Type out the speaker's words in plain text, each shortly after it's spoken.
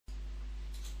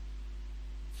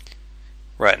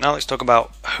Right, now let's talk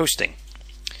about hosting.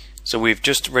 So we've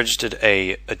just registered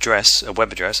a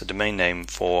web address, a domain name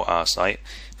for our site,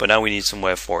 but now we need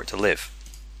somewhere for it to live.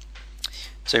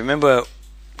 So remember,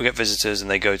 we get visitors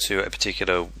and they go to a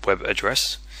particular web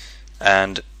address,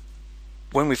 and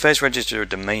when we first register a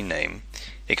domain name,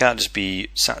 it can't just be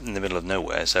sat in the middle of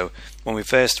nowhere. So when we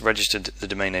first registered the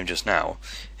domain name just now,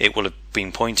 it will have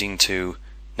been pointing to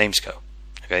Namesco.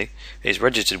 Okay, it's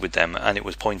registered with them and it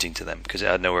was pointing to them because it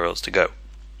had nowhere else to go.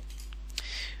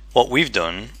 What we've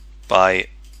done by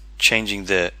changing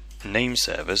the name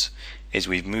servers is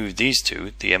we've moved these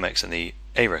two, the MX and the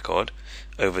A record,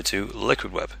 over to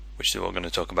Liquid Web, which is what we're going to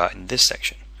talk about in this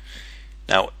section.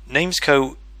 Now,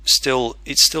 Namesco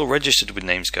it's still registered with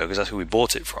Namesco because that's who we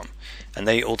bought it from, and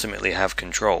they ultimately have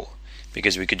control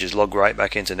because we could just log right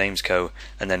back into Namesco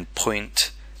and then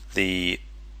point the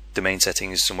domain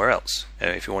settings somewhere else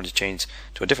if you wanted to change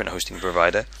to a different hosting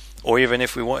provider, or even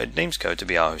if we wanted Namesco to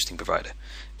be our hosting provider.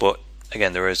 But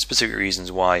again, there are specific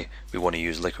reasons why we want to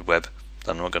use Liquid Web that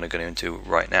I'm not going to go into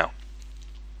right now.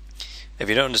 If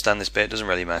you don't understand this bit, it doesn't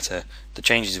really matter. The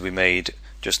changes we made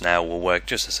just now will work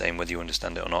just the same whether you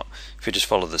understand it or not. If you just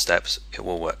follow the steps, it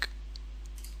will work.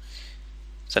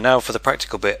 So now for the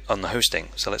practical bit on the hosting.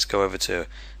 So let's go over to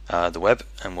the web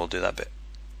and we'll do that bit.